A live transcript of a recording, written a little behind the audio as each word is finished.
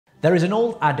There is an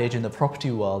old adage in the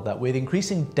property world that with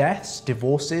increasing deaths,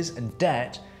 divorces and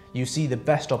debt, you see the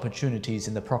best opportunities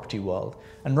in the property world.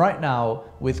 And right now,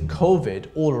 with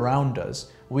COVID all around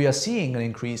us, we are seeing an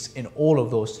increase in all of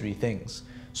those three things.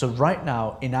 So right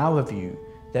now, in our view,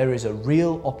 there is a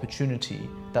real opportunity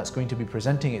that's going to be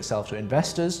presenting itself to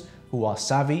investors who are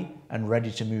savvy and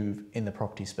ready to move in the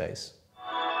property space.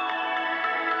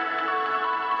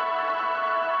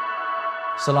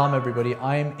 Salam everybody,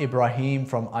 I'm Ibrahim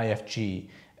from IFG.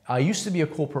 I used to be a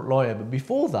corporate lawyer, but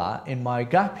before that, in my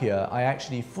gap year, I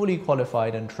actually fully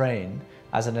qualified and trained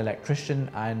as an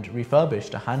electrician and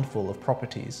refurbished a handful of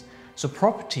properties. So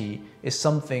property is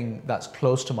something that's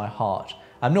close to my heart.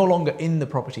 I'm no longer in the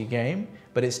property game,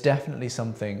 but it's definitely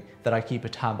something that I keep a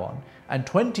tab on. And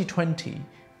 2020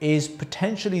 is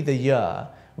potentially the year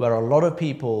where a lot of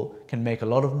people can make a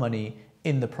lot of money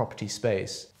in the property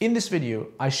space. In this video,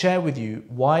 I share with you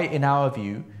why, in our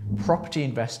view, property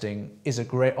investing is a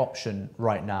great option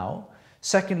right now.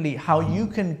 Secondly, how you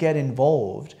can get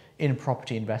involved in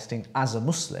property investing as a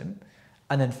Muslim.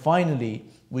 And then finally,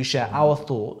 we share our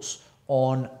thoughts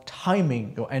on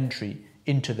timing your entry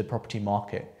into the property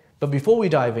market. But before we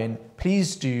dive in,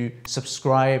 please do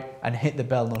subscribe and hit the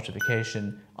bell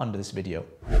notification under this video.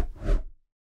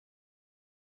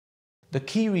 The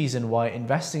key reason why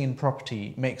investing in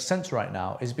property makes sense right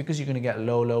now is because you're going to get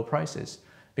low prices.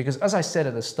 Because as I said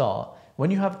at the start,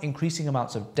 when you have increasing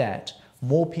amounts of debt,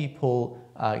 more people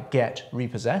get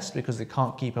repossessed because they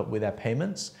can't keep up with their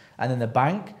payments. And then the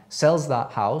bank sells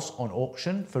that house on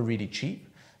auction for really cheap.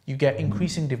 You get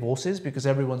increasing divorces because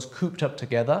everyone's cooped up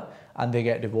together and they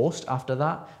get divorced after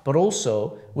that. But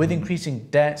also with increasing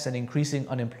debts and increasing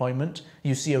unemployment,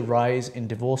 you see a rise in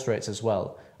divorce rates as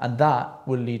well. And that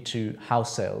will lead to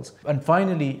house sales. And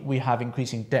finally, we have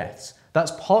increasing deaths.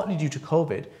 That's partly due to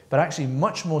COVID, but actually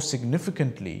much more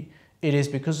significantly, it is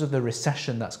because of the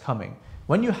recession that's coming.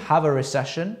 When you have a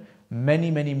recession,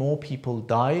 many more people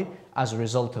die as a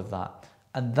result of that.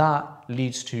 And that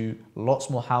leads to lots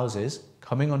more houses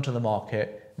coming onto the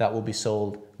market that will be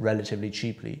sold relatively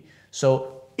cheaply.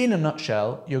 So in a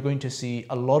nutshell, you're going to see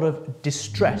a lot of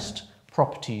distressed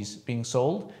properties being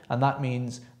sold, and that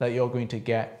means that you're going to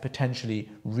get potentially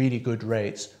really good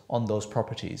rates on those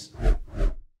properties.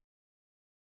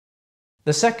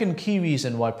 The second key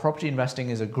reason why property investing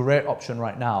is a great option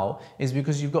right now is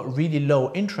because you've got really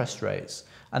low interest rates.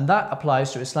 And that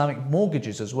applies to Islamic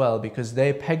mortgages as well, because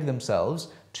they peg themselves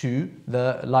to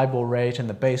the LIBOR rate and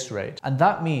the base rate. And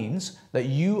that means that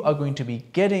you are going to be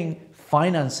getting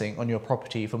financing on your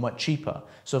property for much cheaper.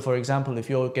 So for example, if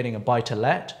you're getting a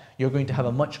buy-to-let, you're going to have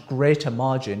a much greater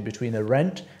margin between the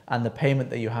rent and the payment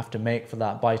that you have to make for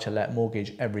that buy-to-let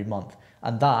mortgage every month.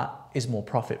 And that is more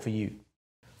profit for you.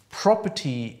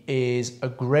 Property is a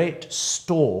great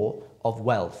store of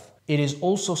wealth. It is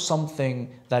also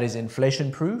something that is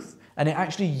inflation proof, and it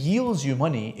actually yields you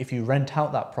money if you rent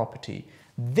out that property.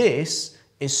 This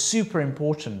is super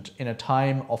important in a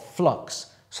time of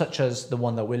flux, such as the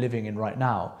one that we're living in right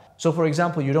now. So for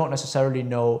example, you don't necessarily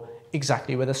know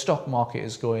exactly where the stock market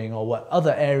is going or what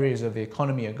other areas of the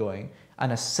economy are going.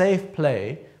 And a safe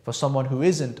play for someone who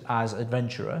isn't as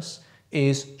adventurous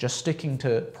is just sticking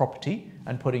to property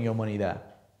and putting your money there.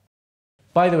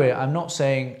 By the way, I'm not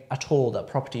saying at all that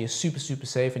property is super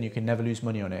safe and you can never lose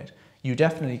money on it. You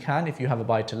definitely can if you have a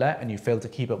buy-to-let and you fail to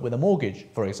keep up with a mortgage,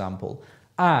 for example.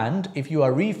 And if you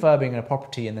are refurbing a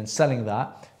property and then selling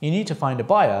that, you need to find a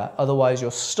buyer, otherwise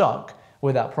you're stuck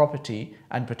with that property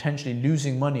and potentially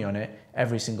losing money on it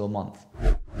every single month.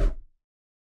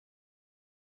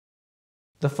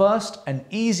 The first and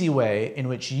easy way in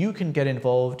which you can get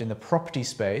involved in the property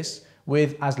space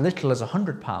with as little as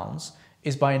 £100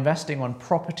 is by investing on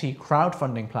property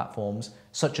crowdfunding platforms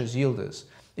such as Yielders.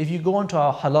 If you go onto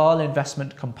our halal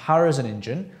investment comparison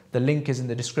engine, the link is in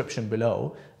the description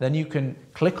below, then you can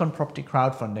click on property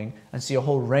crowdfunding and see a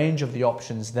whole range of the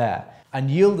options there. And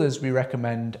Yielders we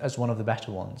recommend as one of the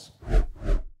better ones.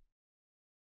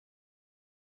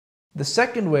 The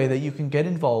second way that you can get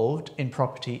involved in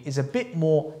property is a bit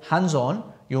more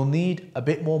hands-on. You'll need a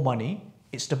bit more money.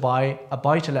 It's to buy a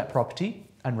buy-to-let property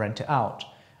and rent it out.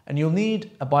 And you'll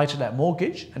need a buy-to-let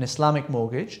mortgage, an Islamic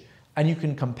mortgage, and you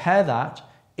can compare that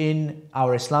in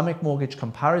our Islamic mortgage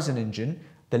comparison engine.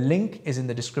 The link is in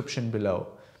the description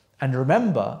below. And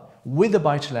remember, with a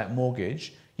buy-to-let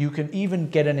mortgage, you can even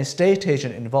get an estate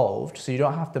agent involved, so you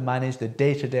don't have to manage the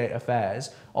day-to-day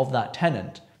affairs of that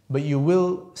tenant, but you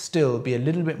will still be a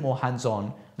little bit more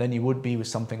hands-on than you would be with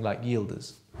something like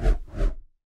Yielders.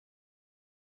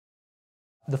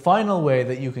 The final way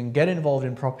that you can get involved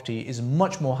in property is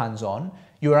much more hands-on.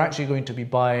 You are actually going to be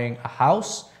buying a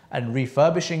house and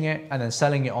refurbishing it and then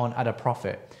selling it on at a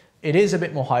profit. It is a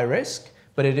bit more high risk,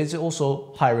 but it is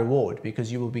also high reward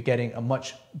because you will be getting a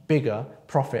much bigger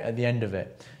profit at the end of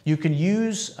it. You can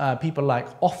use people like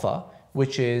Offer,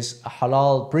 which is a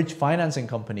halal bridge financing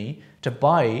company, to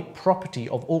buy property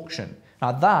of auction.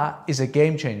 Now that is a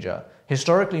game changer.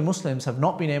 Historically, Muslims have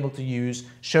not been able to use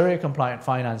Sharia compliant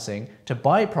financing to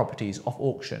buy properties off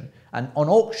auction. And on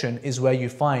auction is where you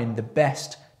find the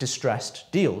best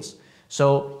distressed deals.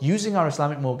 So using our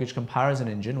Islamic mortgage comparison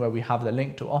engine, where we have the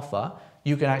link to Offer,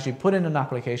 you can actually put in an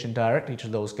application directly to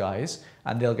those guys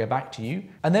and they'll get back to you.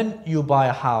 And then you buy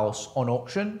a house on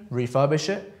auction, refurbish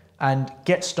it, and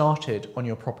get started on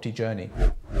your property journey.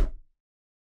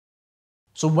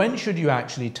 So when should you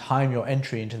actually time your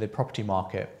entry into the property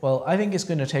market? Well, I think it's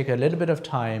going to take a little bit of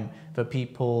time for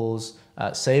people's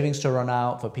savings to run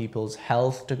out, for people's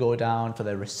health to go down, for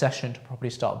their recession to probably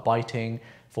start biting,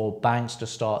 for banks to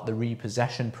start the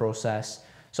repossession process.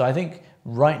 So I think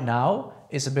right now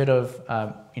it's a bit of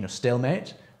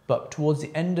stalemate, but towards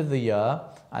the end of the year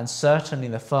and certainly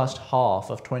the first half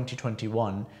of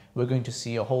 2021, we're going to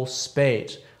see a whole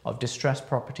spate of distressed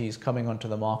properties coming onto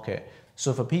the market.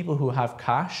 So for people who have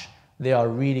cash, they are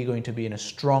really going to be in a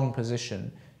strong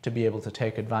position to be able to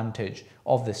take advantage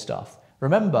of this stuff.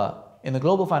 Remember, in the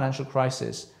global financial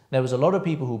crisis, there was a lot of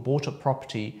people who bought up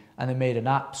property and they made an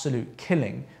absolute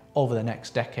killing over the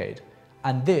next decade.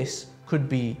 And this could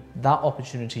be that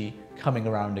opportunity coming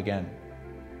around again.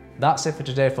 That's it for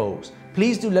today, folks.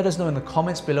 Please do let us know in the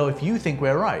comments below if you think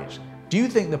we're right. Do you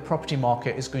think the property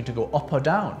market is going to go up or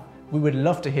down? We would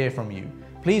love to hear from you.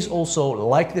 Please also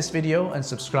like this video and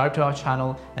subscribe to our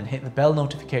channel and hit the bell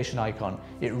notification icon.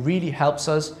 It really helps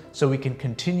us so we can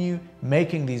continue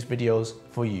making these videos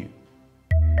for you.